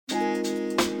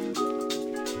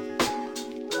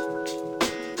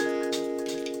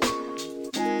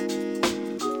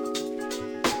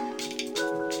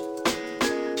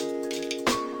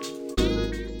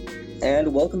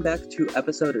and welcome back to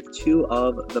episode 2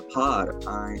 of the pod.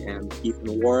 I am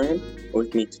Ethan Warren.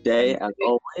 With me today, as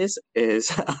always,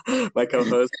 is my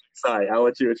co-host. Sorry, I'll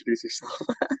let you introduce yourself.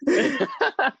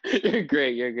 You're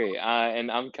great.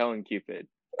 And I'm Kellen Cupid.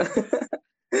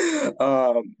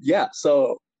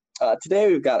 So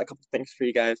today we've got a couple things for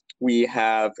you guys. We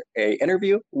have a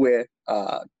interview with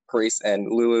Grace and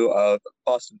Lulu of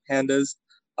Boston Pandas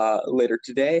later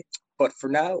today. But for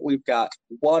now, we've got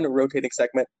one rotating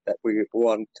segment that we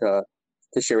want to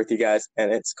share with you guys,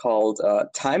 and it's called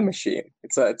Time Machine.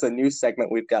 It's a new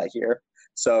segment we've got here.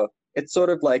 So it's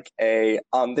sort of like a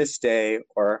on this day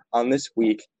or on this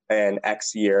week in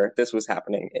X year, this was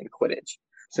happening in Quidditch.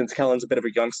 Since Kellen's a bit of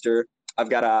a youngster,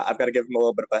 I've got to give him a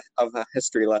little bit of a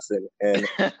history lesson in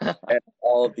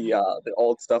all of the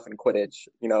old stuff in Quidditch.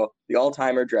 You know, the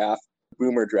all-timer draft,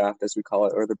 boomer draft as we call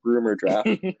it, or the broomer draft.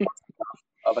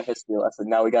 Of a history lesson.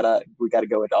 Now we gotta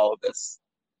go into all of this.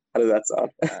 How does that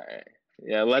sound? All right.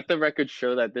 Yeah, let the record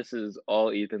show that this is all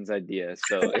Ethan's idea.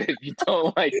 So if you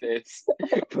don't like this,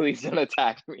 please don't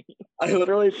attack me. I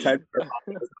literally typed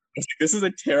this is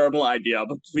a terrible idea,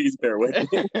 but please bear with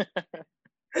me.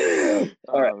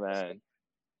 All right, man.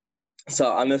 So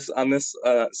on this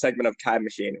segment of Time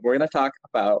Machine, we're gonna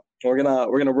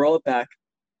roll it back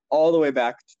all the way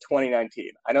back to 2019.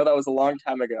 I know that was a long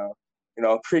time ago. You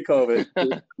know,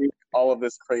 pre-COVID, all of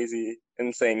this crazy,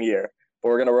 insane year. But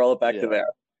we're going to roll it back to there.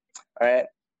 All right?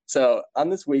 So on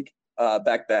this week,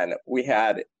 back then, we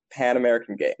had Pan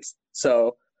American Games.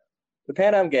 So the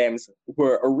Pan Am Games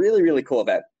were a really, really cool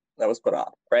event that was put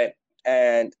on, right?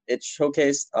 And it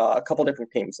showcased a couple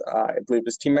different teams. I believe it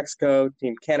was Team Mexico,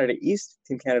 Team Canada East,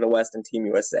 Team Canada West, and Team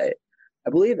USA. I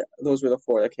believe those were the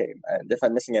 4 that came. And if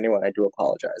I'm missing anyone, I do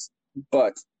apologize.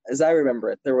 But as I remember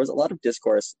it, there was a lot of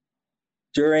discourse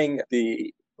during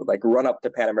the run up to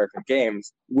Pan American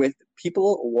Games with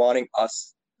people wanting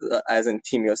us, as in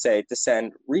Team USA, to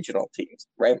send regional teams,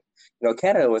 right? You know,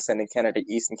 Canada was sending Canada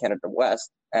East and Canada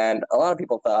West, and a lot of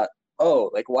people thought, oh,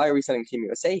 why are we sending Team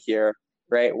USA here,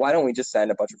 right? Why don't we just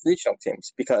send a bunch of regional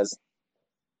teams? Because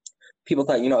people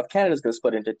thought, if Canada's going to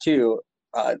split into 2,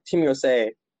 Team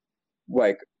USA,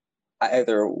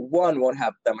 either 1, won't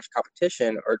have that much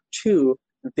competition, or 2,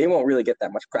 they won't really get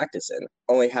that much practice in,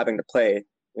 only having to play,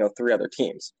 3 other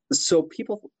teams. So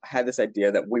people had this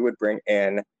idea that we would bring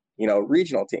in,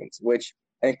 regional teams, which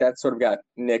I think that sort of got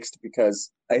nixed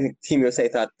because I think Team USA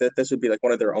thought that this would be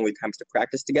one of their only times to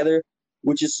practice together,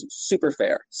 which is super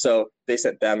fair. So they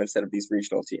sent them instead of these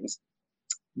regional teams.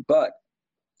 But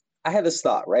I had this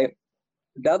thought, right?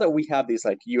 Now that we have these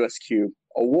USQ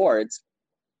awards,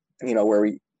 where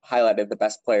we highlighted the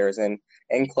best players in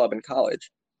club and college,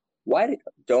 why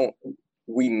don't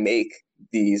we make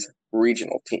these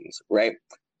regional teams, right?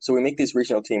 So we make these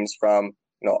regional teams from,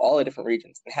 all the different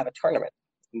regions and have a tournament.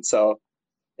 And so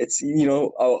it's,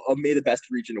 a may the best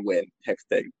region win type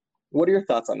thing. What are your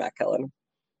thoughts on that, Kellen?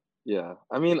 Yeah,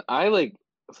 I mean,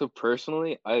 so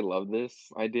personally, I love this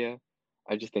idea.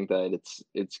 I just think that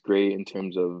it's great in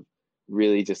terms of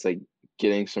really just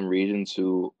getting some regions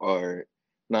who are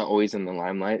not always in the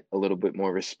limelight a little bit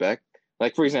more respect.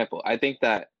 For example, I think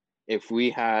that if we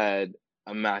had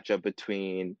a matchup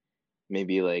between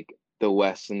maybe the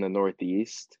West and the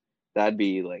Northeast, that'd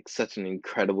be such an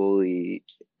incredibly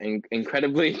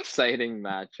exciting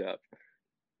matchup.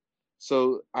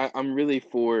 So I'm really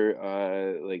for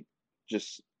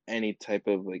just any type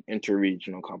of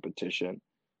interregional competition.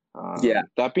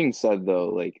 That being said,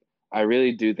 though, I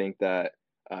really do think that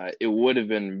it would have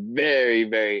been very,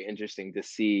 very interesting to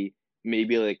see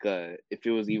maybe if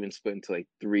it was even split into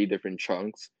 3 different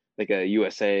chunks, a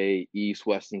USA East,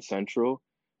 West, and Central,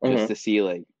 just to see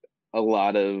a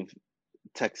lot of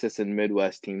Texas and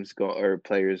Midwest teams or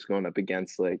players going up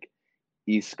against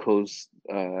East Coast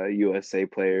USA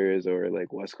players or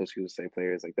West Coast USA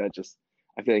players that. Just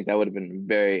I feel that would have been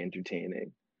very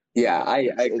entertaining. Yeah,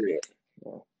 I agree.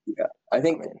 Yeah, I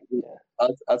think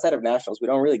outside of nationals, we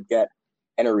don't really get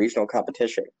interregional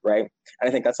competition, right? And I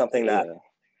think that's something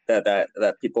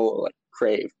that people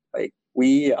crave.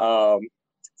 We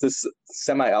this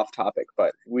semi off topic,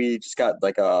 but we just got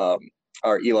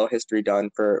our ELO history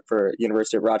done for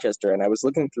University of Rochester, and I was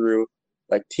looking through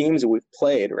teams that we've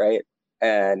played, right?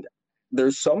 And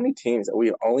there's so many teams that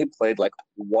we've only played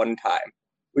one time,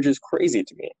 which is crazy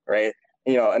to me, right?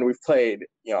 And we've played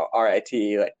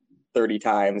RIT 30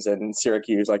 times and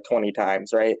Syracuse 20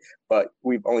 times, right? But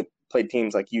we've only played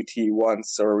teams UT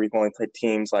once, or we've only played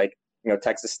teams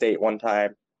Texas State one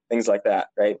time, things like that,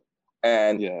 right?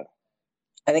 And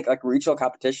I think regional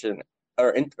competition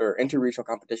or interregional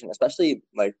competition, especially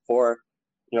for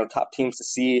top teams to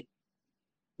see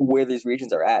where these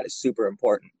regions are at is super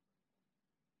important.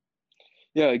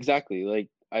 Yeah, exactly. Like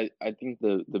I think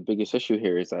the biggest issue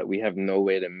here is that we have no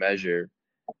way to measure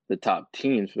the top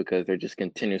teams because they're just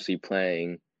continuously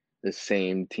playing the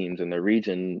same teams in the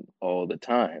region all the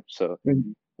time. So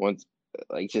Mhm. once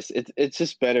like just it's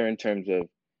just better in terms of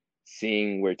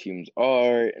seeing where teams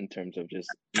are, in terms of just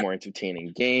more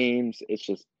entertaining games. It's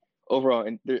just overall,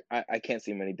 and I can't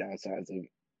see many downsides of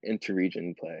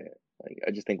interregion play. Like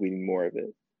I just think we need more of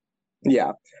it.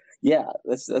 Yeah, yeah,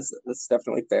 that's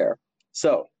definitely fair.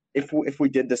 So if we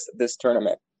did this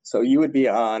tournament, so you would be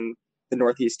on the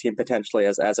Northeast team potentially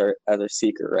as our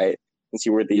seeker, right? Since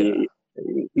Yeah,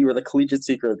 you were the collegiate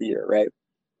seeker of the year, right?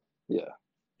 yeah.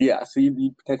 Yeah, so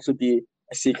you'd potentially be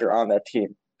a seeker on that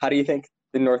team. How do you think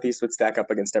the Northeast would stack up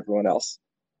against everyone else?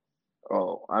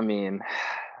 Oh, I mean,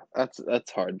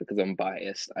 that's hard because I'm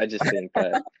biased. I just think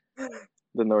that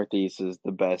the Northeast is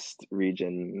the best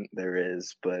region there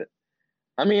is, but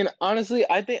I mean, honestly,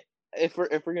 I think if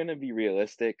we're gonna be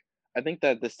realistic, I think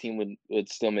that this team would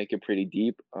still make it pretty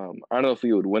deep. I don't know if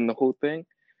we would win the whole thing,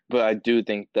 but I do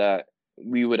think that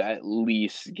we would at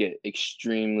least get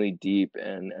extremely deep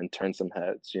and turn some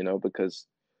heads, because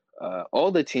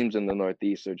all the teams in the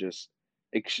Northeast are just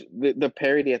the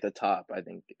parity at the top. I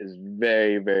think is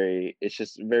very, very. It's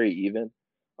just very even.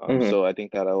 Hmm. So I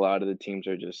think that a lot of the teams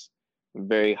are just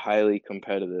very highly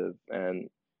competitive and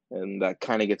that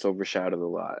kind of gets overshadowed a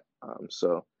lot.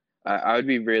 So I would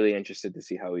be really interested to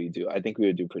see how we do. I think we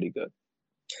would do pretty good.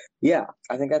 Yeah,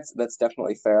 I think that's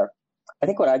definitely fair. I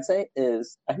think what I'd say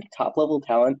is I think top level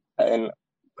talent in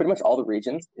pretty much all the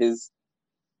regions is,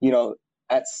 you know,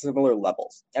 at similar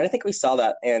levels. And I think we saw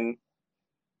that in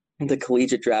the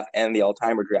collegiate draft and the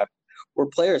all-timer draft, where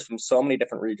players from so many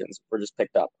different regions were just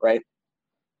picked up, right?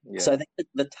 So I Yeah, think that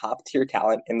the top tier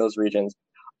talent in those regions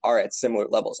are at similar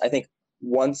levels. I think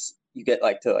once you get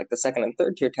like to like the second and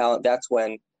third tier talent, that's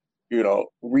when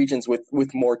regions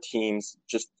with more teams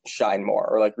just shine more,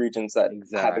 or like regions that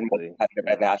have been more exactly. competitive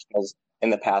at Yeah, nationals in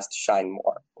the past shine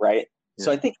more, right?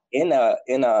 So I yeah, think in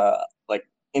a like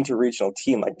interregional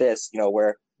team like this,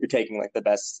 where you're taking like the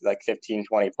best like 15,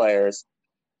 20 players,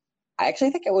 I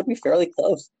actually think it would be fairly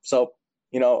close. So,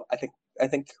 I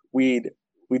think we'd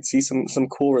see some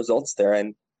cool results there,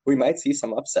 and we might see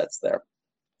some upsets there.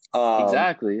 Um,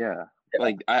 exactly. Yeah. yeah.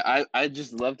 Like I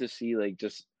just love to see like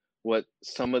just what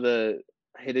some of the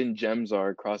hidden gems are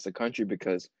across the country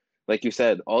because, like you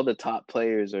said, all the top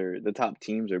players or the top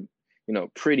teams are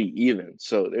pretty even.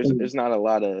 So there's not a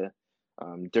lot of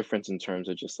difference in terms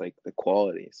of just like the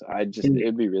quality. So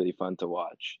it'd be really fun to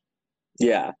watch.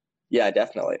 Yeah, yeah,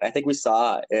 definitely. I think we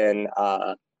saw in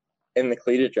the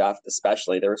collegiate draft,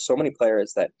 especially, there were so many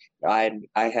players that I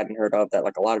hadn't heard of, that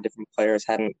like a lot of different players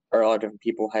hadn't, or a lot of different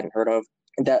people hadn't heard of,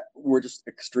 that were just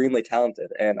extremely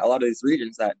talented. And a lot of these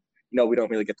regions that we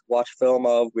don't really get to watch film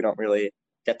of, we don't really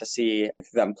get to see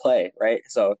them play, right?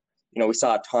 So we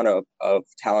saw a ton of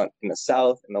talent in the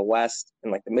South, in the West,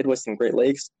 and like the Midwest and Great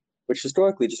Lakes, which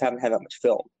historically just haven't had that much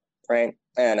film, right?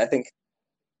 And I think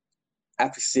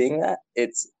after seeing that,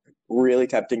 it's really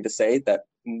tempting to say that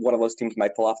one of those teams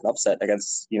might pull off an upset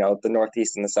against, the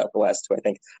Northeast and the Southwest, who I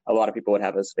think a lot of people would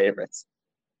have as favorites.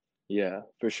 Yeah,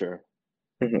 for sure.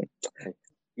 Mhm. Like,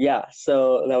 Yeah,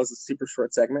 so that was a super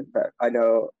short segment, but I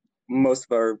know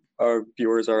most of our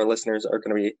viewers, our listeners are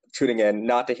going to be tuning in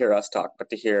not to hear us talk, but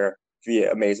to hear the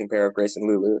amazing pair of Grace and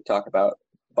Lulu talk about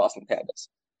Boston Pandas.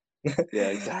 yeah,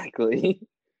 exactly.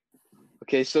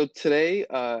 Okay, so today,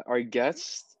 our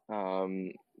guests,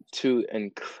 two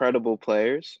incredible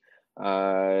players.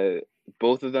 Uh,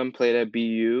 Both of them played at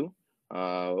BU.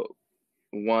 Uh,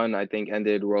 One, I think,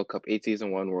 ended World Cup 8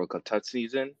 season, one World Cup touch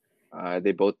season.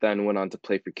 They both then went on to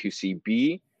play for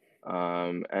QCB,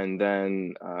 and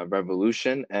then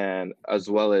Revolution, and as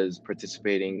well as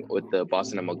participating with the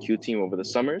Boston MLQ team over the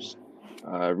summers.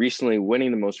 Recently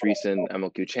winning the most recent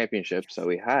MLQ championships that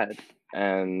we had.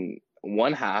 And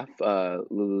one half,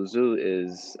 Lulu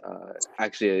is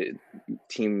actually a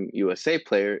Team USA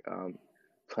player,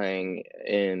 playing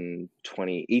in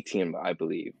 2018, I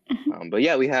believe. But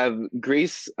yeah, we have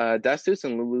Grace Dastous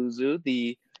and Lulu,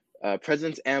 the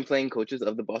presidents and playing coaches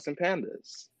of the Boston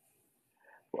Pandas.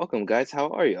 Welcome, guys. How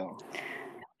are y'all?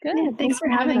 Yeah, thanks for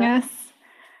having us.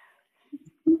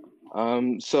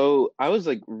 So I was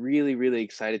like really, really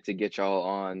excited to get y'all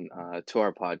on to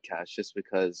our podcast just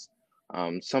because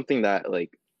something that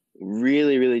like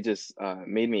really, really just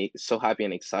made me so happy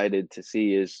and excited to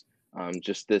see is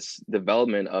just this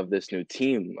development of this new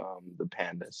team, the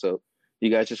Panda. So you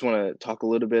guys just want to talk a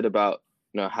little bit about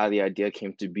how the idea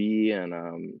came to be and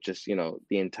just the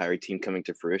entire team coming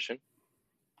to fruition.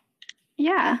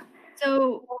 Yeah.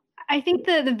 So I think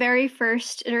the very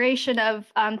first iteration of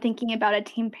thinking about a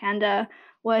Team Panda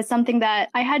was something that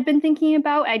I had been thinking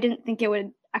about. I didn't think it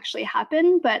would actually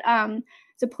happen, but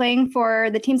so playing for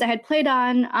the teams I had played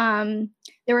on,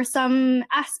 there were some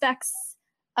aspects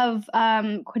of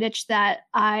Quidditch that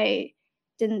I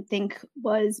didn't think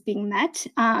was being met.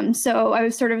 So I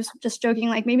was sort of just joking,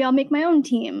 like, maybe I'll make my own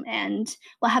team and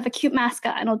we'll have a cute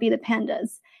mascot and it'll be the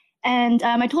Pandas. And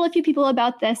I told a few people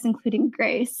about this, including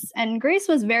Grace. And Grace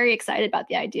was very excited about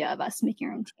the idea of us making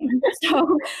our own team.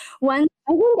 So I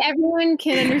think everyone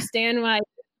can understand why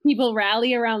people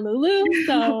rally around Lulu.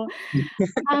 So,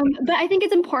 but I think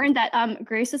it's important that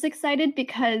Grace was excited,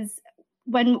 because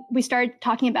when we started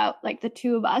talking about like the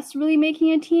two of us really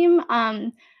making a team,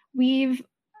 we've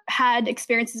had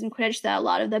experiences in Quidditch that a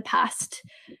lot of the past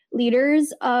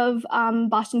leaders of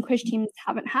Boston Quidditch teams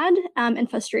haven't had, and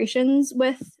frustrations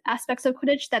with aspects of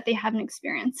Quidditch that they haven't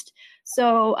experienced.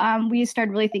 So we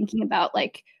started really thinking about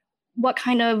like what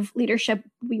kind of leadership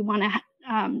we want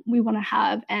to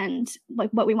have, and like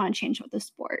what we want to change with the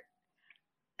sport.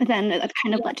 And then that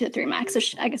kind of led to the 3 Max,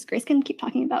 which I guess Grace can keep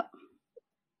talking about.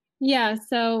 Yeah,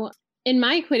 so in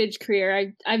my Quidditch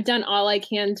career, I've done all I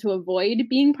can to avoid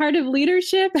being part of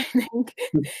leadership. I think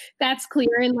that's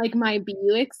clear in like my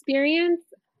BU experience.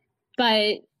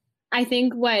 But I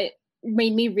think what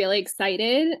made me really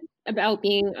excited about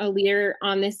being a leader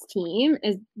on this team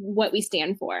is what we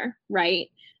stand for, right?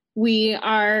 We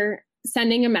are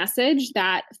sending a message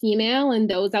that female and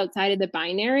those outside of the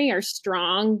binary are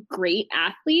strong, great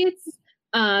athletes,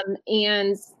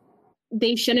 and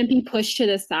they shouldn't be pushed to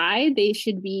the side. They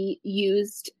should be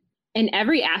used in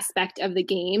every aspect of the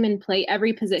game and play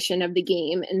every position of the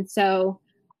game. And so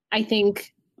I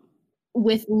think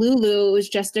with Lulu, it was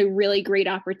just a really great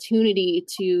opportunity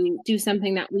to do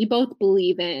something that we both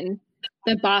believe in.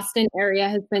 The Boston area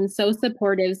has been so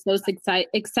supportive, so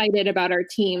excited about our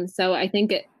team. So I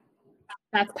think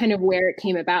that's kind of where it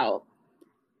came about.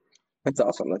 That's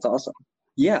awesome. That's awesome.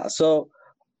 Yeah. So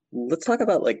let's talk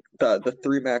about like the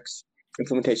 3 Max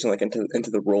implementation, like into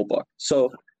the rule book. So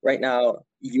right now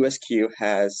USQ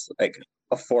has like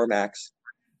a 4 Max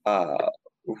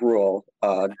rule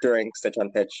during Stitch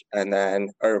on Pitch, and then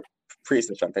or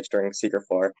pre-Stitch on Pitch during Secret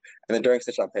Floor, and then during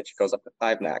Stitch on Pitch it goes up to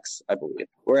 5 Max, I believe.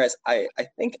 Whereas I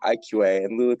think IQA,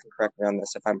 and Lulu can correct me on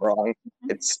this if I'm wrong,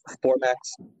 it's 4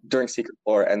 Max during Secret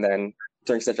Floor, and then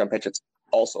during Stitch on Pitch it's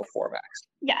also 4 Max.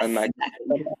 Yes,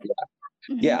 exactly.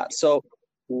 Yeah. So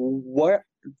what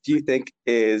do you think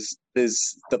is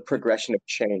the progression of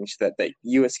change that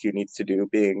USQ needs to do,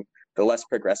 being the less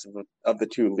progressive of the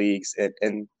two leagues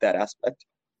in that aspect?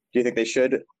 Do you think they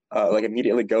should like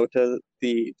immediately go to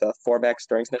the 4 Max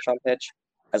during Snitch on Pitch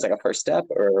as like a first step,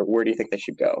 or where do you think they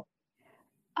should go?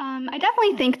 I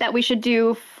definitely think that we should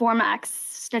do 4 Max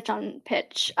Snitch on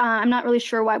Pitch. I'm not really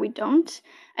sure why we don't.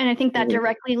 And I think that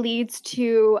directly leads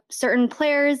to certain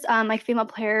players, like female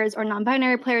players or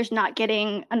non-binary players, not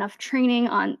getting enough training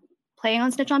on playing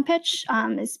on Snitch on Pitch,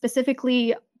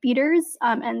 specifically beaters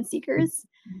and seekers.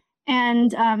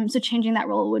 And so changing that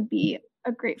role would be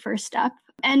a great first step.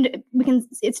 And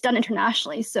it's done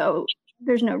internationally, so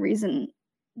there's no reason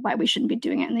why we shouldn't be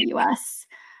doing it in the US.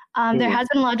 There has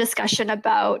been a lot of discussion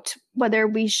about whether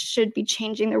we should be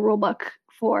changing the rulebook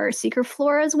for Secret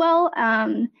Floor as well.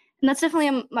 And that's definitely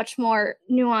a much more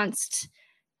nuanced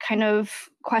kind of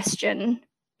question,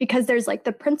 because there's like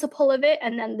the principle of it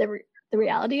and then the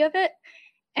reality of it.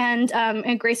 And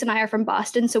Grace and I are from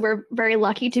Boston, so we're very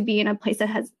lucky to be in a place that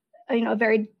has a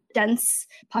very dense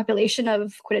population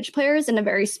of Quidditch players in a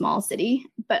very small city,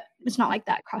 but it's not like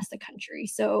that across the country.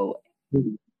 So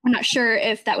I'm not sure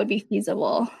if that would be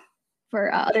feasible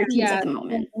for other teams at the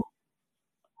moment.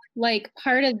 Like,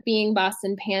 part of being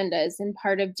Boston Pandas and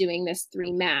part of doing this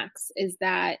 3 Max is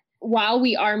that while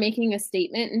we are making a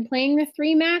statement and playing the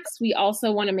 3 Max, we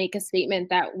also want to make a statement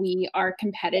that we are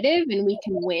competitive and we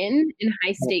can win in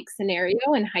high stakes scenario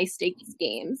and high stakes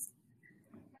games.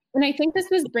 And I think this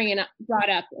was brought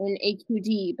up in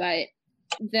AQD, but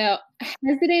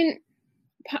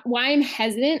why I'm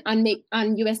hesitant on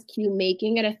USQ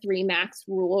making it a 3 Max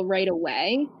rule right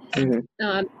away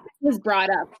was brought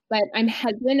up, but I'm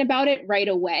hesitant about it right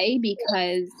away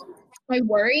because I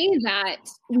worry that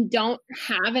we don't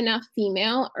have enough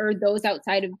female or those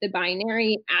outside of the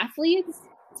binary athletes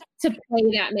to play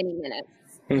that many minutes.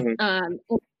 It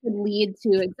could lead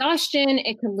to exhaustion.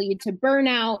 It could lead to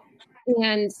burnout.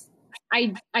 And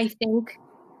I think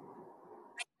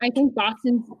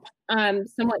Boston's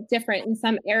somewhat different in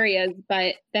some areas,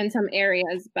 but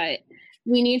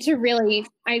we need to really,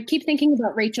 I keep thinking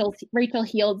about Rachel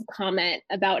Heald's comment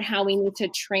about how we need to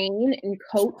train and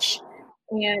coach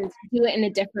and do it in a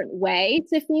different way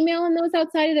to female and those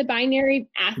outside of the binary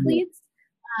athletes.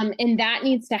 And that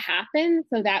needs to happen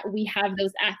so that we have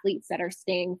those athletes that are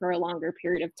staying for a longer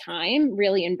period of time,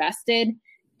 really invested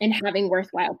in having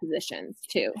worthwhile positions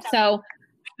too. So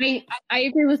I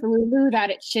agree with Lulu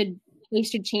that they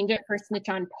should change it for snitch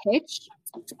on pitch,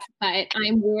 but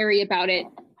I'm wary about it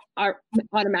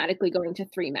automatically going to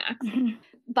 3 max.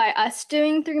 By us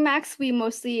doing 3 max, we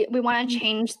want to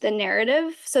change the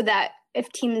narrative so that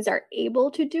if teams are able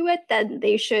to do it, then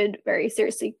they should very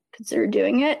seriously consider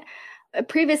doing it.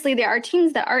 Previously, there are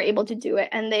teams that are able to do it,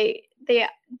 and they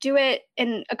do it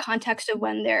in a context of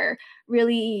when they're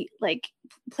really like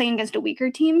playing against a weaker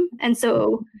team, and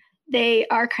so they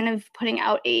are kind of putting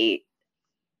out I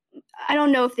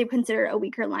don't know if they consider a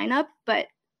weaker lineup, but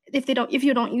if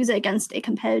you don't use it against a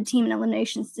competitive team in an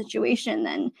elimination situation,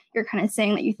 then you're kind of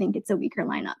saying that you think it's a weaker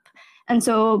lineup. And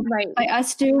so by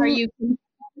us doing,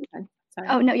 Sorry.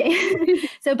 Oh no, yeah.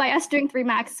 So by us doing 3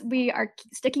 max, we are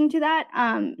sticking to that.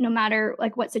 No matter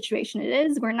like what situation it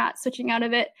is, we're not switching out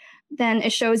of it. Then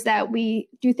it shows that we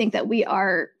do think that we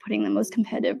are putting the most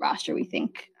competitive roster we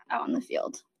think out on the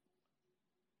field.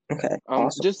 Okay.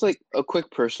 Awesome. Just like a quick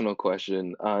personal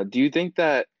question. Do you think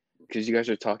that, because you guys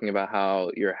are talking about how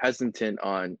you're hesitant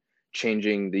on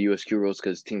changing the USQ rules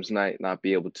because teams might not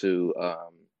be able to,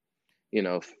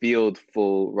 field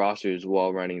full rosters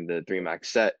while running the 3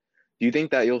 max set. Do you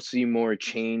think that you'll see more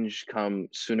change come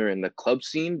sooner in the club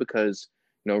scene because,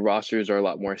 rosters are a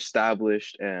lot more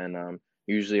established and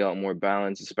usually a lot more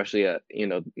balanced, especially at,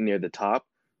 near the top?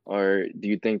 Or do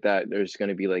you think that there's going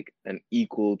to be like an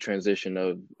equal transition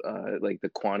of like the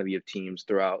quantity of teams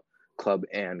throughout club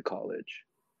and college?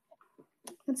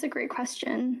 That's a great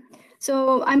question.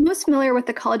 So I'm most familiar with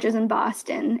the colleges in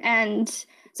Boston. And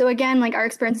so again, like our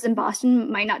experiences in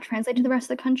Boston might not translate to the rest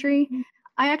of the country.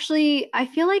 I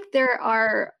feel like there's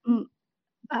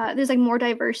like more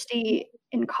diversity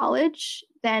in college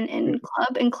than in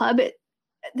club. In club,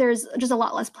 there's just a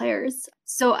lot less players.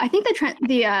 So I think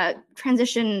the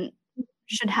transition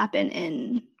should happen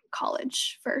in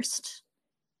college first.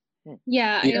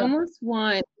 Yeah, I almost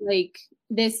want like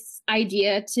this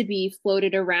idea to be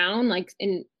floated around, like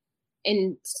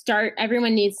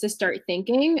everyone needs to start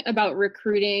thinking about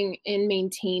recruiting and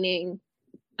maintaining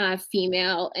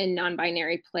female and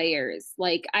non-binary players.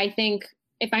 Like, I think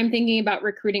if I'm thinking about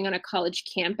recruiting on a college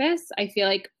campus, I feel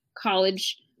like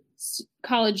colleges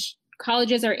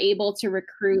are able to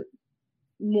recruit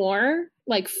more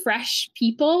like fresh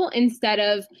people instead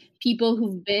of people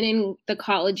who've been in the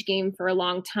college game for a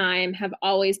long time, have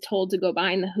always told to go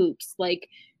behind the hoops. Like,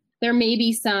 there may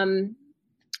be some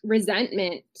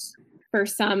resentment for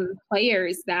some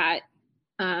players that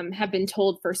have been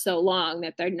told for so long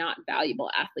that they're not valuable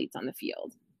athletes on the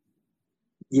field.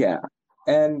 Yeah.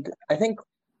 And I think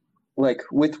like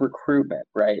with recruitment,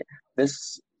 right,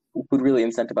 this would really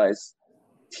incentivize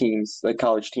teams, like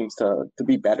college teams, to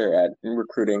be better at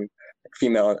recruiting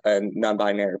female and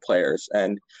non-binary players.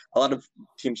 And a lot of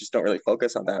teams just don't really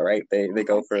focus on that, right? They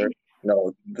go for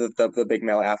the big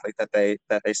male athlete that they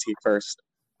see first.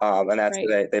 And that's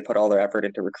where they put all their effort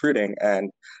into recruiting.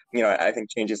 And, I think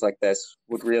changes like this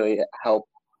would really help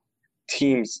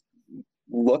teams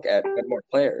look at more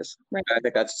players. Right. And I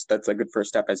think that's a good first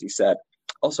step, as you said.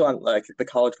 Also on like the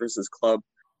college versus club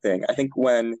thing, I think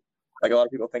when like a lot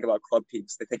of people think about club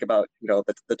teams, they think about,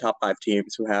 the top 5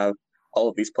 teams who have all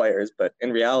of these players. But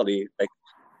in reality, like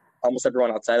almost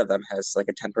everyone outside of them has like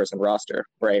a 10-person roster,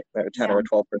 right? A 10 or a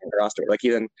 12-person roster. Like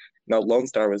even, Lone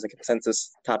Star was a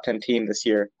consensus top 10 team this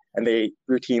year, and they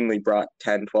routinely brought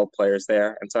 10, 12 players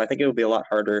there. And so I think it will be a lot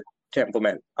harder to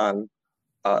implement on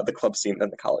the club scene than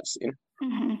the college scene.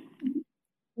 Mm-hmm.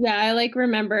 Yeah, I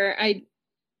remember, I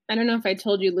don't know if I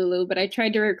told you, Lulu, but I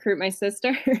tried to recruit my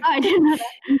sister. I didn't know that.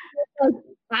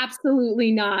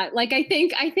 Absolutely not. Like, I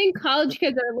think college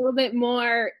kids are a little bit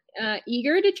more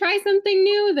eager to try something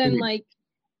new than like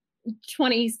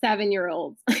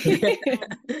 27-year-olds.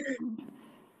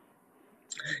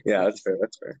 Yeah, that's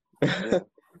fair.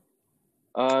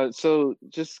 So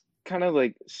just kind of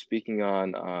like speaking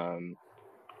on,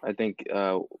 I think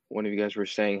one of you guys were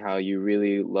saying how you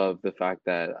really love the fact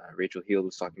that Rachel Heald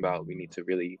was talking about we need to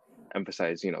really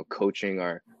emphasize, coaching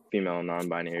our female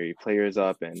non-binary players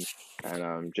up and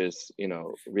just,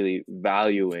 really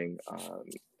valuing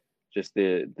just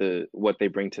the what they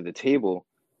bring to the table.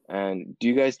 And do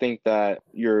you guys think that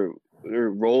your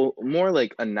role more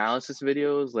like analysis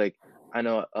videos, like I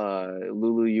know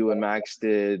Lulu, you and Max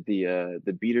did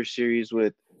the beater series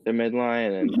with the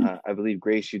midline, and I believe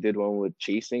Grace, you did one with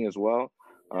chasing as well.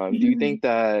 Do you think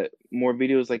that more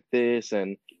videos like this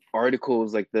and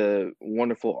articles, like the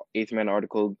wonderful Eighth Man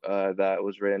article that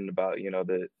was written about,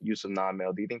 the use of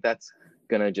non-male, do you think that's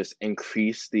gonna just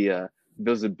increase the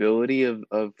visibility of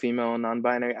female and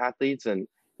non-binary athletes, and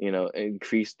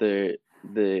increase the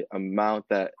amount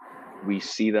that we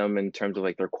see them in terms of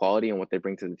like their quality and what they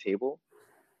bring to the table?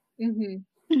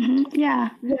 Yeah,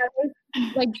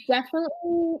 like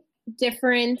definitely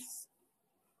different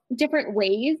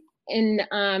ways and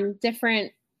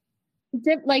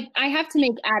like I have to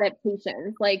make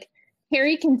adaptations. Like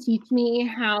Harry can teach me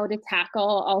how to tackle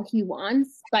all he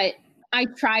wants, but I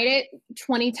tried it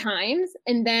 20 times,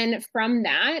 and then from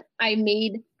that I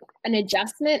made an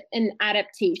adjustment and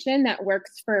adaptation that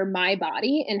works for my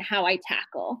body and how I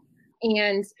tackle.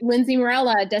 And Lindsay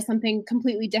Morella does something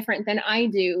completely different than I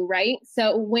do, right?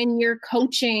 So when you're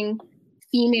coaching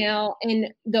female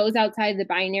and those outside the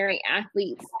binary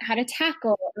athletes how to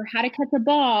tackle or how to catch a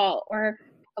ball or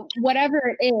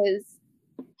whatever it is,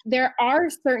 there are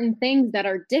certain things that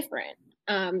are different.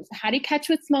 How to catch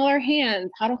with smaller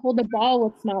hands, how to hold a ball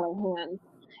with smaller hands.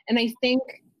 And I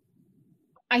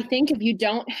think if you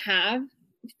don't have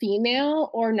female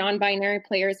or non-binary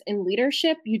players in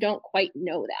leadership, you don't quite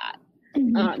know that.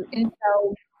 And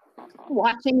so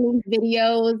watching these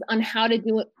videos on how to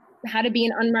be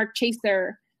an unmarked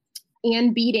chaser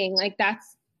and beating, like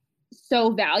that's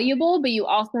so valuable, but you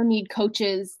also need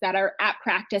coaches that are at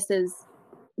practices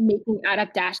making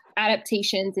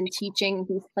adaptations and teaching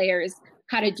these players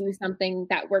how to do something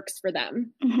that works for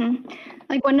them.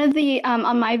 Like one of the,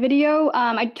 on my video,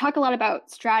 I talk a lot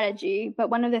about strategy, but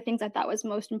one of the things I thought was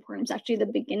most important was actually the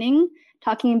beginning,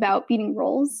 talking about beating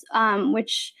roles,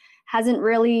 which hasn't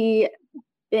really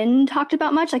been talked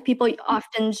about much. Like people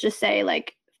often just say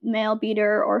like male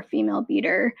beater or female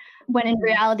beater, when in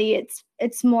reality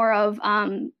it's more of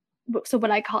so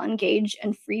what I call engage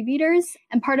and free beaters.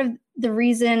 And part of the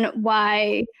reason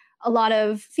why a lot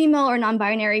of female or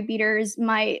non-binary beaters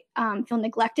might feel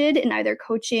neglected in either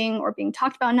coaching or being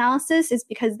talked about analysis is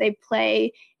because they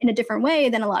play in a different way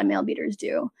than a lot of male beaters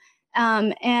do.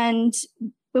 And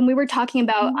when we were talking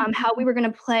about how we were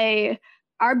going to play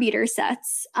our beater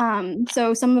sets,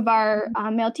 so some of our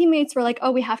male teammates were like,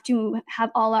 oh, we have to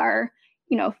have all our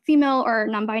female or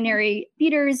non-binary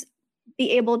beaters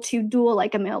be able to duel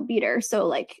like a male beater. So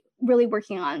like really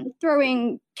working on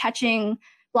throwing, catching,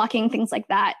 blocking, things like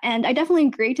that. And I definitely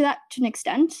agree to that to an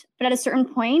extent, but at a certain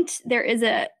point there is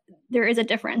a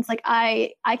difference. Like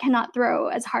I cannot throw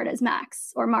as hard as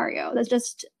Max or Mario. That's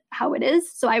just how it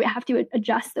is. So I have to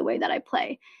adjust the way that I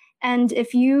play. And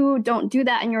if you don't do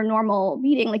that in your normal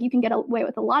beating, like you can get away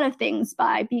with a lot of things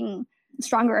by being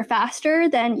stronger or faster,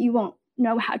 then you won't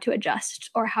know how to adjust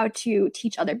or how to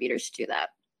teach other beaters to do that.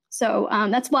 So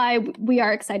that's why we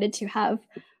are excited to have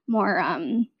more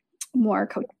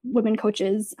women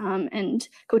coaches and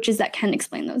coaches that can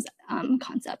explain those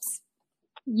concepts.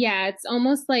 Yeah, it's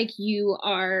almost like you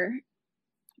are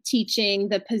teaching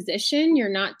the position. You're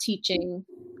not teaching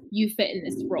you fit in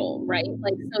this role, right?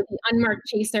 Like, so the unmarked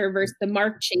chaser versus the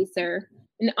marked chaser.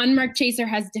 An unmarked chaser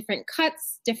has different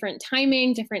cuts, different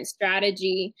timing, different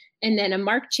strategy, and then a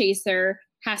marked chaser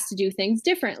has to do things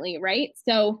differently, right?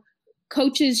 So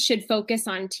coaches should focus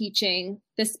on teaching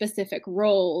the specific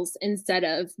roles instead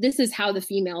of this is how the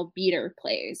female beater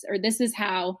plays, or this is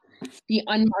how the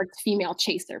unmarked female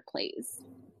chaser plays.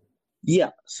 Yeah,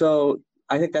 so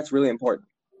I think that's really important.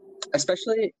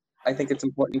 Especially, I think it's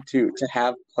important to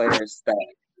have players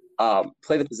that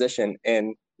play the position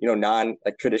in non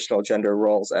like traditional gender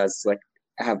roles as like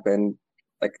have been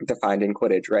like defined in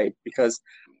Quidditch, right? Because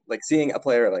like seeing a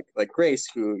player like Grace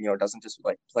who doesn't just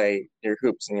like play near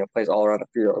hoops and plays all around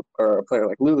the field, or a player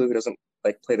like Lulu who doesn't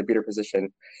like play the beater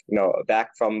position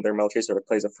back from their male chaser, but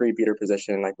plays a free beater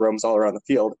position and like roams all around the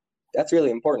field. That's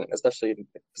really important, especially in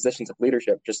positions of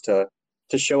leadership, just to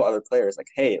show other players like,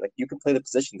 hey, like you can play the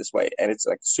position this way and it's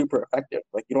like super effective.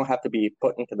 Like you don't have to be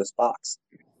put into this box.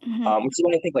 Which is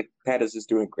why I think like Pandas is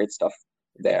doing great stuff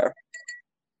there.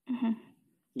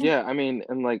 Yeah, I mean,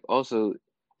 and like also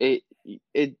it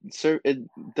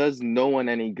does no one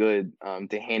any good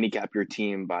to handicap your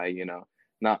team by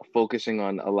not focusing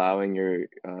on allowing your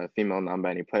female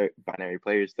non-binary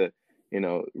players to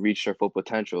reach their full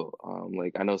potential.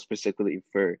 Like I know specifically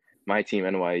for my team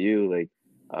NYU, like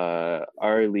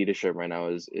our leadership right now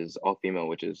is all female,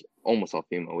 which is almost all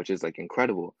female, which is like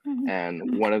incredible.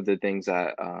 And one of the things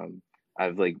that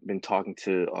I've like been talking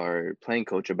to our playing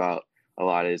coach about a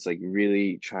lot is like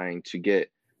really trying to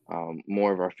get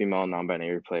more of our female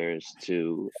non-binary players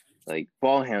to like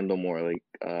ball handle more.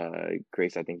 Like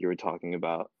Grace, I think you were talking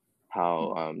about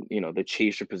how the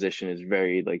chaser position is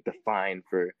very like defined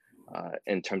for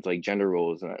in terms of like gender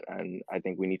roles, and I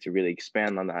think we need to really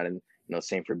expand on that. And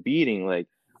same for beating. Like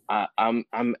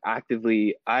I'm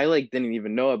actively, I like didn't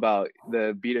even know about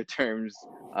the beta terms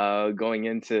going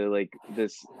into like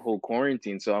this whole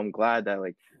quarantine. So I'm glad that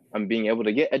like I'm being able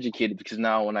to get educated, because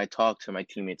now when I talk to my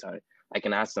teammates, I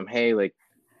can ask them, hey, like,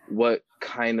 what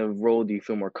kind of role do you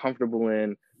feel more comfortable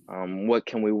in? What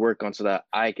can we work on so that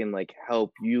I can like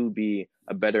help you be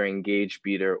a better engaged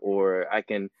beater, or I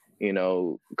can,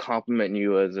 compliment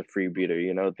you as a free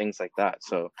beater, things like that.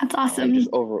 So That's awesome. Just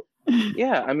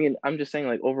yeah, I mean, I'm just saying,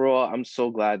 like, overall, I'm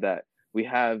so glad that we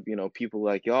have, people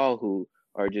like y'all who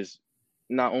are just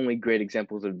not only great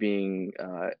examples of being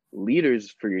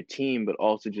leaders for your team, but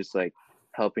also just like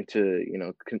helping to,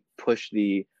 push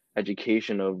the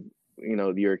education of,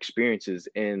 your experiences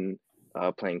in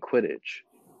playing Quidditch.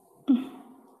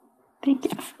 Thank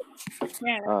you.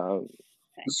 Yeah.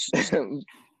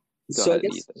 So I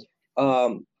guess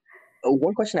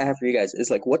one question I have for you guys is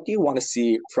like, what do you want to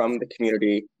see from the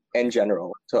community in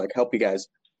general to like help you guys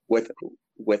with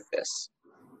this,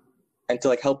 and to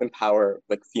like help empower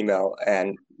like female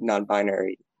and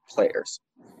non-binary players?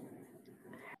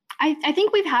 I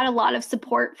think we've had a lot of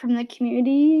support from the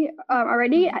community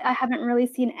already. I haven't really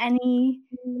seen any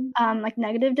like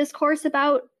negative discourse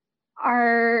about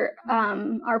our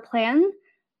plan.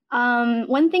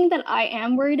 One thing that I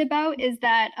am worried about is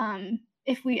that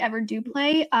if we ever do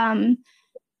play,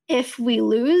 if we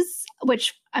lose,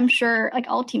 which I'm sure like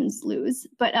all teams lose,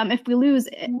 but if we lose,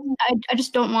 I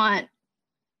just don't want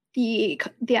the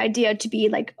idea to be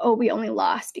like, oh, we only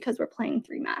lost because we're playing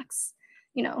 3 max,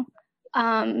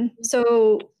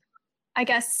 so I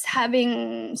guess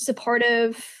having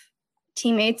supportive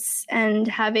teammates and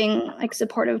having like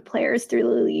supportive players through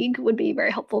the league would be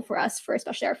very helpful for us, for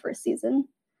especially our first season.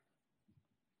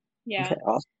 Yeah. Okay,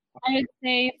 awesome. I would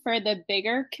say for the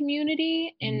bigger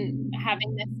community, and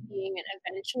having this being an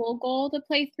eventual goal to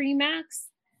play 3 max,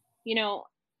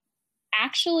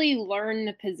 actually learn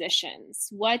the positions.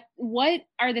 What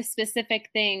are the specific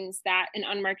things that an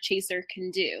unmarked chaser can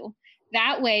do?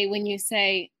 That way, when you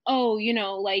say, oh,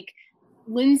 like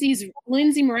Lindsay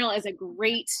Morel is a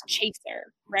great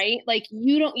chaser, right? Like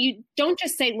you don't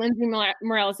just say Lindsay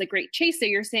Morel is a great chaser.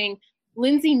 You're saying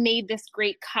Lindsay made this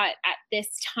great cut at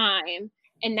this time.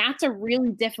 And that's a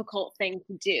really difficult thing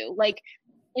to do. Like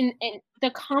in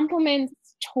the compliments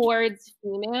towards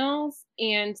females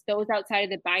and those outside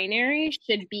of the binary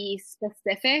should be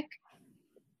specific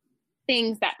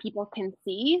things that people can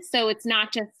see. So it's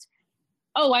not just,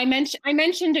 oh, I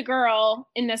mentioned a girl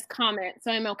in this comment,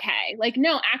 so I'm okay. Like,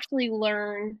 no, actually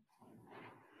learn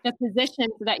the position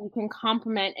so that you can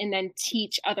compliment and then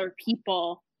teach other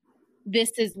people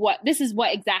this is what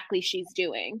exactly she's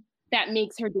doing that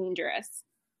makes her dangerous.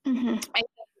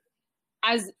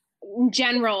 As in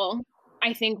general,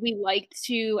 I think we like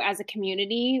to, as a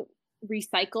community,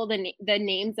 recycle the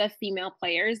names of female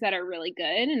players that are really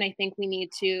good, and I think we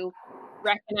need to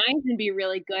recognize and be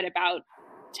really good about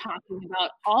talking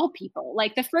about all people.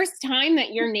 Like the first time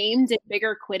that you're named in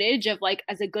bigger Quidditch of like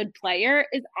as a good player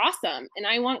is awesome, and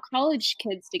I want college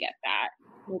kids to get that.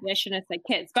 Maybe I shouldn't have said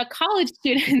kids, but college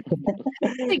students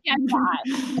to get that.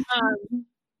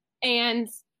 And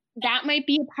that might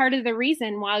be a part of the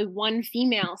reason why one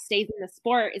female stays in the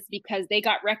sport is because they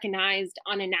got recognized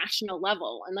on a national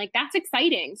level. And like, that's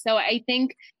exciting. So I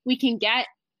think we can get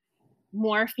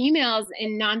more females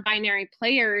and non-binary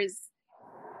players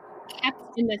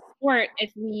kept in the sport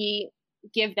if we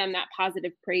give them that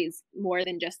positive praise more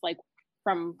than just like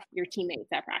from your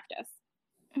teammates at practice.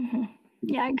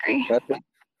 Yeah, I agree.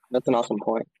 That's an awesome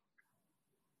point.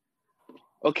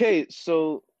 Okay,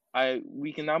 so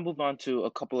we can now move on to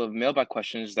a couple of mailbag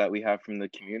questions that we have from the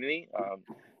community.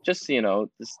 Just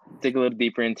just dig a little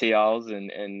deeper into y'all's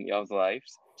and y'all's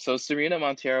lives. So Serena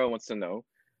Montero wants to know,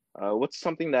 what's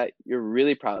something that you're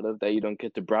really proud of that you don't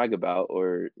get to brag about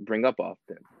or bring up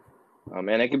often?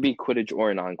 And it could be Quidditch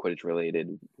or non-Quidditch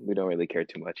related. We don't really care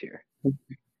too much here.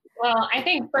 Well, I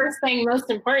think first thing, most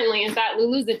importantly, is that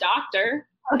Lulu's a doctor.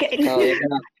 Okay,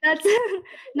 that's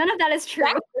none of that is true.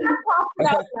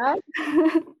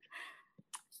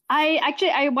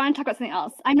 I want to talk about something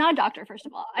else. I'm not a doctor, first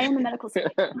of all. I am a medical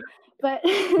student, but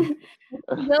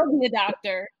will be a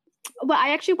doctor. What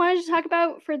I actually wanted to talk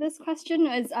about for this question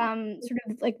is sort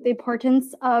of like the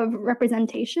importance of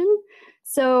representation.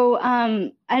 So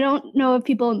I don't know if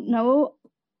people know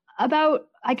about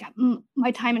like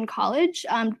my time in college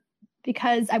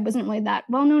because I wasn't really that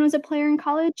well known as a player in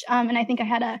college, and I think I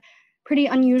had a pretty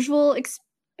unusual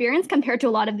experience compared to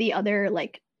a lot of the other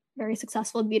like very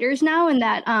successful beaters now, in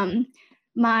that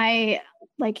my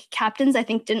like captains, I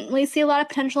think, didn't really see a lot of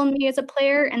potential in me as a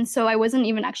player, and so I wasn't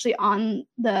even actually on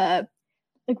the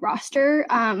like roster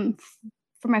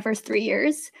for my first 3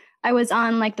 years. I was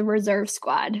on like the reserve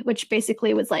squad, which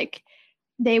basically was like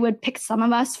they would pick some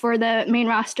of us for the main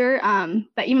roster.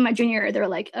 But even my junior year, they were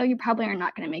like, oh, you probably are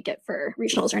not going to make it for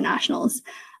regionals or nationals.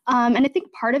 And I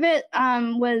think part of it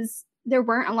was there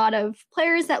weren't a lot of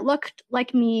players that looked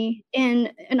like me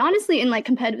and honestly in like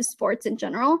competitive sports in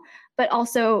general, but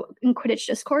also in Quidditch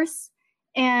discourse.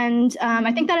 And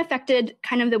I think that affected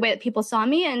kind of the way that people saw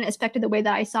me and affected the way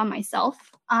that I saw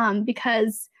myself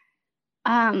because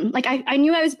like I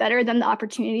knew I was better than the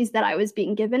opportunities that I was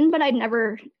being given, but I'd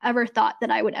never ever thought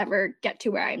that I would ever get to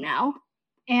where I am now.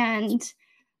 And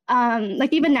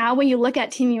like even now when you look at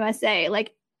Team USA,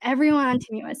 like everyone on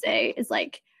Team USA is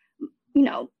like, you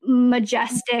know,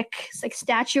 majestic, like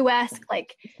statuesque,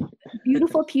 like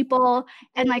beautiful people.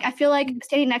 And like I feel like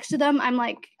standing next to them, I'm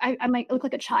like I look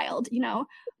like a child, you know.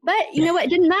 But you know what?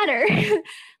 It didn't matter.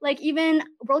 Like even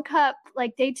World Cup,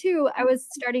 like day 2, I was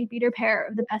starting beater pair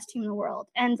of the best team in the world.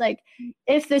 And like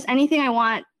if there's anything I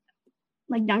want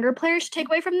like younger players to take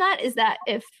away from that is that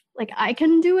if like I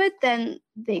can do it, then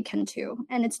they can too.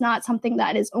 And it's not something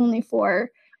that is only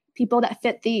for people that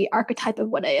fit the archetype of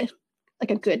what a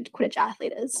good Quidditch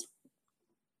athlete is.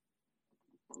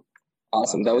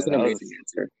 Awesome. That was an amazing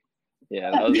answer. Yeah,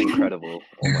 that was incredible.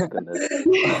 Oh my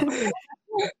goodness.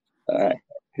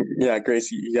 Yeah,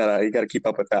 Grace, you gotta keep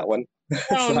up with that one.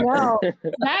 Oh no,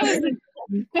 that was.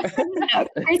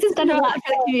 Grace has done a lot for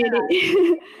the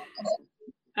community.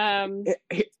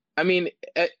 I mean,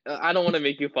 I don't want to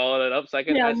make you follow that up, so I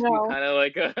can ask you kind of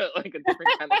like a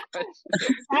different kind of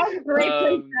question. That was a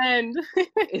great friend.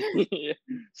 Yeah.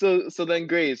 So then,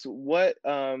 Grace, what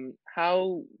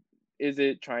how is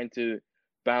it trying to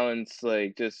balance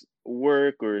like just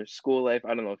work or school life?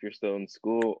 I don't know if you're still in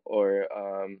school or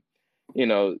you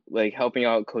know, like helping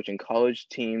out coaching college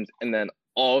teams and then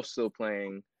also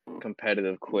playing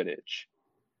competitive Quidditch.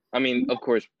 I mean, of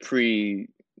course, pre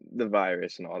the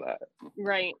virus and all that.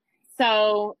 Right.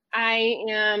 So I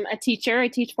am a teacher. I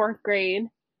teach 4th grade.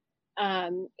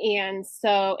 And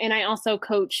I also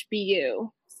coach BU.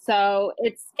 So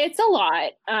it's a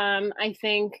lot. I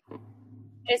think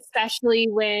especially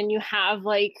when you have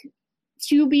like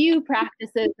 2 BU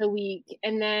practices a week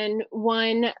and then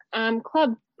 1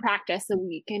 club practice a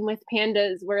week. And with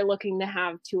Pandas, we're looking to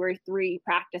have 2 or 3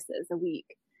 practices a week.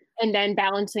 And then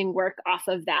balancing work off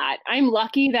of that. I'm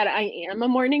lucky that I am a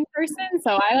morning person.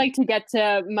 So I like to get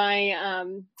to my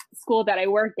school that I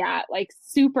work at like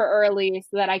super early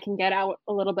so that I can get out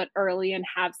a little bit early and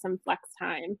have some flex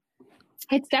time.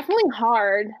 It's definitely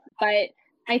hard, but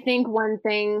I think one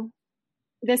thing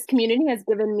this community has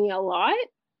given me a lot.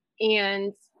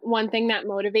 And one thing that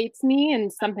motivates me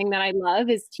and something that I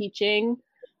love is teaching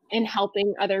and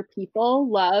helping other people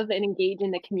love and engage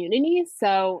in the community.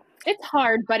 So it's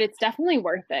hard, but it's definitely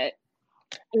worth it.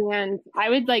 And I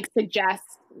would like suggest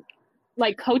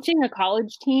like coaching a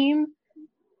college team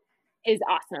is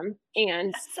awesome.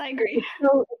 And yes, I agree.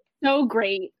 It's so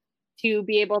great to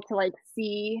be able to like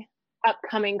see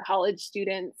upcoming college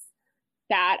students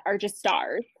that are just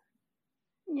stars.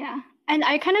 Yeah. And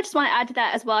I kind of just want to add to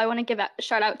that as well. I want to give a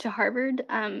shout out to Harvard,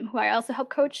 who I also help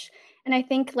coach. And I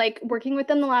think like working with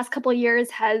them the last couple of years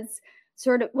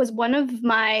was one of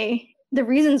the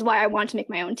reasons why I wanted to make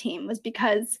my own team was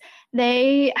because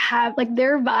they have like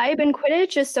their vibe in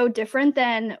Quidditch is so different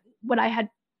than what I had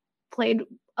played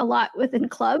a lot within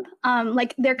club.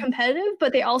 Like they're competitive,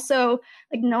 but they also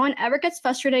like no one ever gets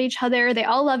frustrated at each other. They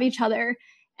all love each other.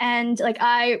 And like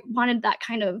I wanted that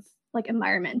kind of like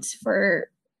environment for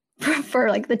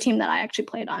like the team that I actually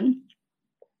played on.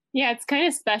 Yeah, it's kind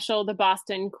of special. The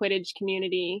Boston Quidditch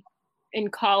community in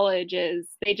college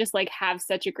they just like have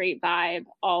such a great vibe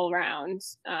all around.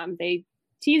 They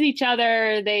tease each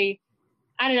other. I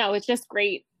don't know, it's just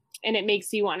great. And it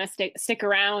makes you want to stick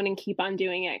around and keep on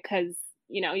doing it because,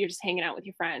 you know, you're just hanging out with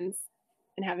your friends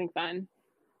and having fun.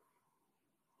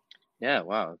 Yeah,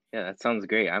 wow. Yeah, that sounds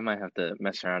great. I might have to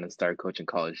mess around and start coaching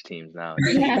college teams now.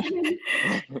 Yeah.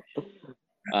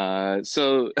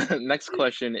 So next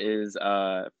question is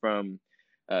from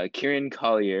Kieran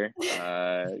Collier,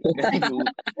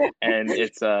 and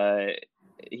it's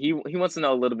he wants to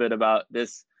know a little bit about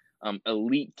this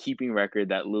elite keeping record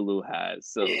that Lulu has.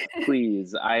 So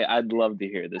please, I'd love to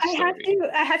hear this story.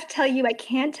 I have to tell you, I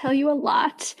can't tell you a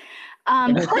lot.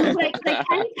 But what I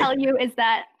can tell you is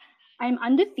that I'm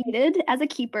undefeated as a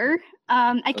keeper.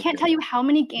 I can't tell you how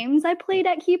many games I played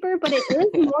at keeper, but it is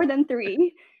more than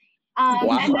 3.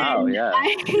 Wow, yeah.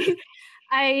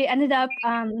 I ended up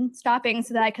stopping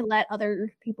so that I could let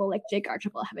other people like Jake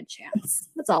Archibald have a chance.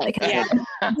 That's all I can do.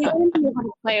 You wouldn't be able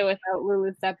to play without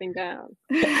Lulu stepping down.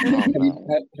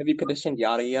 Have you petitioned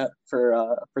Yada yet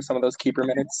for some of those keeper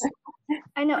minutes?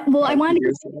 I know. Well, I wanted to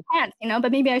give him a chance,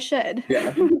 but maybe I should.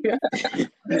 Yeah.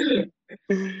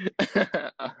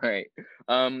 All right.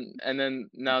 And then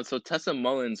now, so Tessa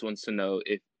Mullins wants to know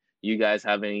if you guys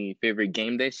have any favorite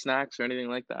game day snacks or anything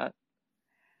like that.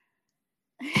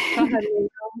 Go ahead, Lulu.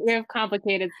 We have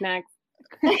complicated snacks.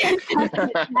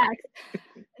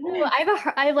 No,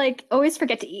 I like always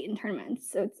forget to eat in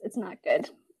tournaments, so it's not good.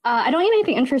 I don't eat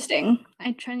anything interesting.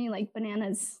 I try to eat like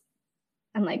bananas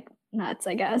and like nuts,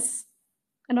 I guess.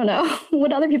 I don't know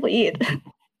what other people eat.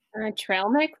 Trail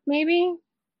mix, maybe.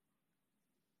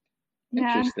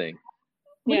 Yeah. Interesting.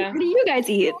 What do you guys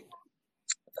eat?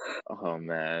 Oh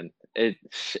man, it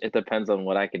depends on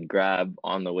what I can grab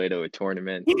on the way to a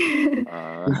tournament.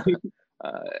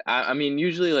 I mean,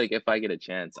 usually like if I get a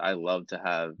chance, I love to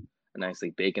have a nice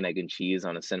like bacon, egg, and cheese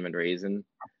on a cinnamon raisin.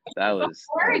 That was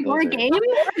more game.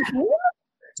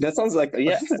 That sounds like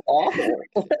awful.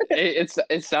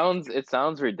 it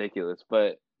sounds ridiculous,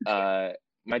 but my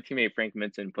teammate Frank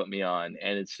Minton put me on,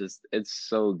 and it's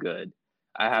so good.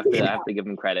 I have to give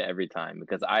him credit every time,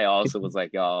 because I also was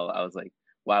like y'all. I was like,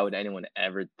 why would anyone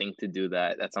ever think to do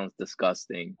that? That sounds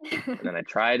disgusting. And then I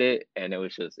tried it, and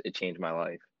it changed my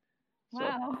life. So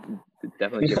Wow.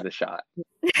 definitely give it a shot.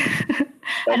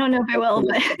 I don't know if I will,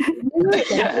 but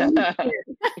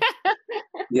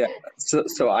Yeah.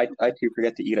 So I too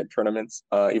forget to eat at tournaments,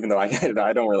 even though I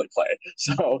don't really play.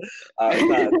 So it's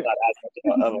not as much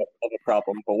of a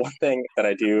problem. But one thing that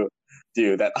I do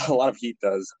that a lot of Heat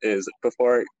does is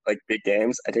before like big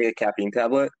games, I take a caffeine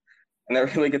tablet, and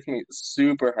that really gets me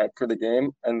super hyped for the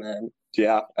game. And then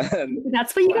and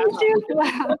that's what you guys do.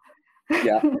 Wow.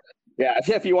 Yeah. Yeah,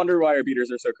 if you wonder why our beaters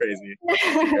are so crazy.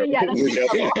 Yeah.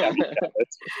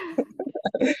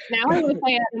 Now I wish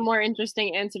I had a more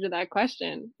interesting answer to that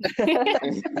question.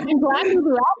 I'm glad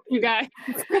you asked, you guys.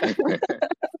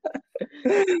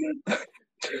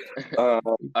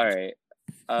 All right.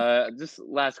 Just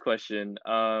last question.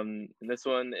 This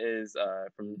one is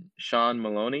from Sean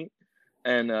Maloney.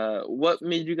 And what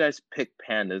made you guys pick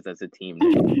Pandas as a team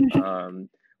name?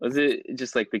 Was it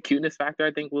just like the cuteness factor,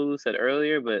 I think Lulu said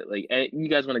earlier, but like you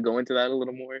guys want to go into that a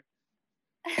little more?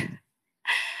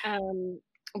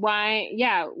 Why?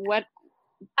 Yeah. What?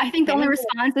 I think the only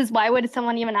response is, why would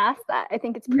someone even ask that? I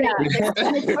think it's pretty.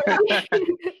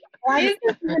 Why is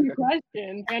this even a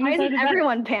question? Why isn't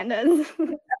everyone pandas?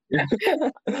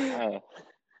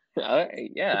 All right,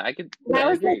 yeah, I could. That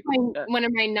was like one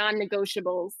of my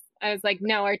non-negotiables. I was like,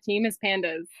 no, our team is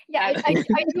pandas. Yeah, I do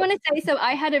want to say, so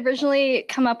I had originally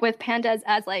come up with pandas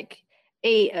as like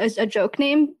a joke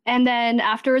name, and then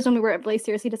afterwards when we were really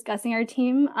seriously discussing our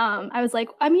team, I was like,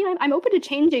 I mean, I'm open to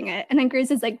changing it, and then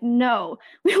Grace is like, no,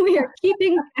 we are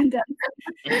keeping pandas.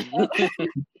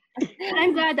 And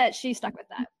I'm glad that she stuck with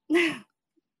that.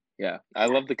 Yeah, I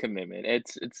love the commitment.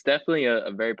 It's definitely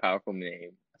a very powerful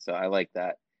name, so I like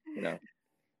that.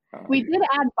 We did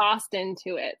add Boston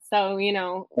to it, so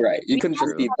right, you couldn't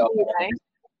just beat Boston.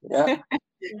 Yeah.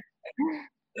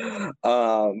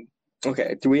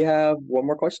 Okay, do we have one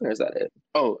more question, or is that it?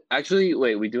 Oh, actually,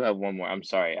 wait, we do have one more. I'm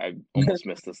sorry, I almost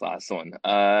missed this last one.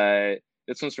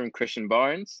 This one's from Christian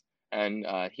Barnes, and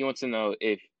he wants to know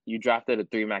if you drafted a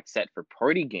 3-max set for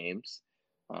party games,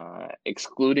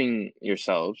 excluding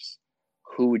yourselves,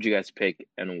 who would you guys pick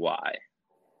and why?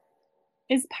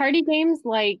 Is party games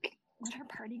like? What are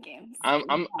party games? All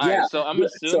right, so I'm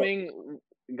assuming.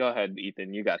 Go ahead,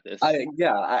 Ethan. You got this. I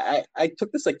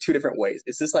took this like 2 different ways.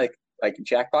 Is this like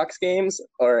Jackbox games,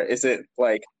 or is it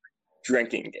like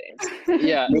drinking games?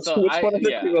 Yeah. Which one of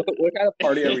the two? What kind of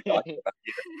party are we talking about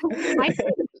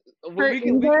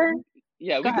here?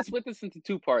 We can split this into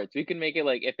 2 parts. We can make it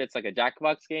like if it's like a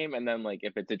Jackbox game, and then like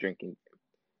if it's a drinking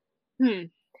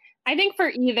game. I think for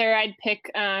either, I'd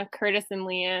pick Curtis and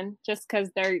Leanne, just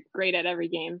because they're great at every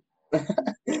game.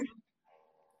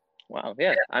 Wow.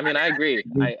 Yeah. I mean, I agree.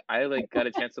 I like got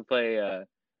a chance to play.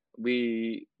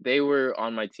 They were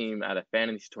on my team at a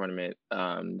fantasy tournament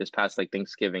this past like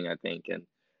Thanksgiving, I think, and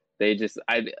they just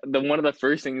one of the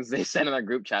first things they said in our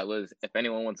group chat was, if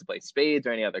anyone wants to play spades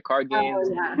or any other card games,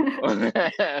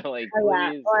 like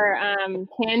please. Or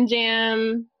Can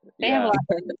Jam. They have a lot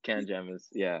of Can Jam is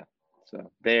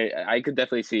So I could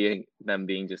definitely see them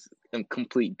being just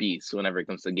complete beasts whenever it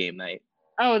comes to game night.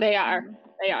 Oh, they are.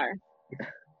 They are.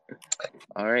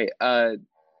 All right.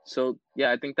 So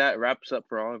yeah, I think that wraps up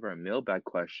for all of our mailbag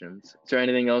questions. Is there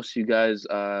anything else you guys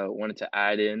wanted to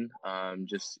add in?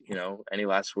 Just any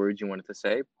last words you wanted to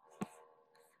say?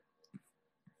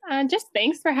 Just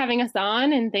thanks for having us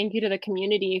on, and thank you to the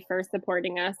community for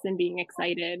supporting us and being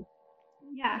excited.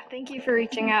 Yeah, thank you for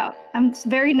reaching out. I'm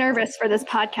very nervous for this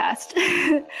podcast.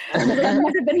 I've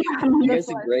never been on one You guys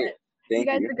before, are great. but you Thank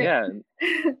guys you. are great.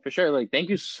 Yeah, for sure. Like, thank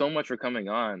you so much for coming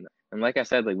on. And like I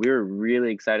said, like, we were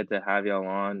really excited to have y'all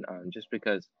on, just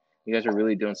because you guys are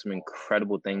really doing some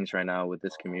incredible things right now with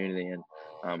this community. And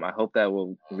I hope that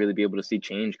we'll really be able to see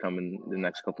change come in the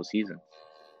next couple seasons.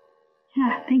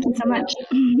 Yeah, thank you so much.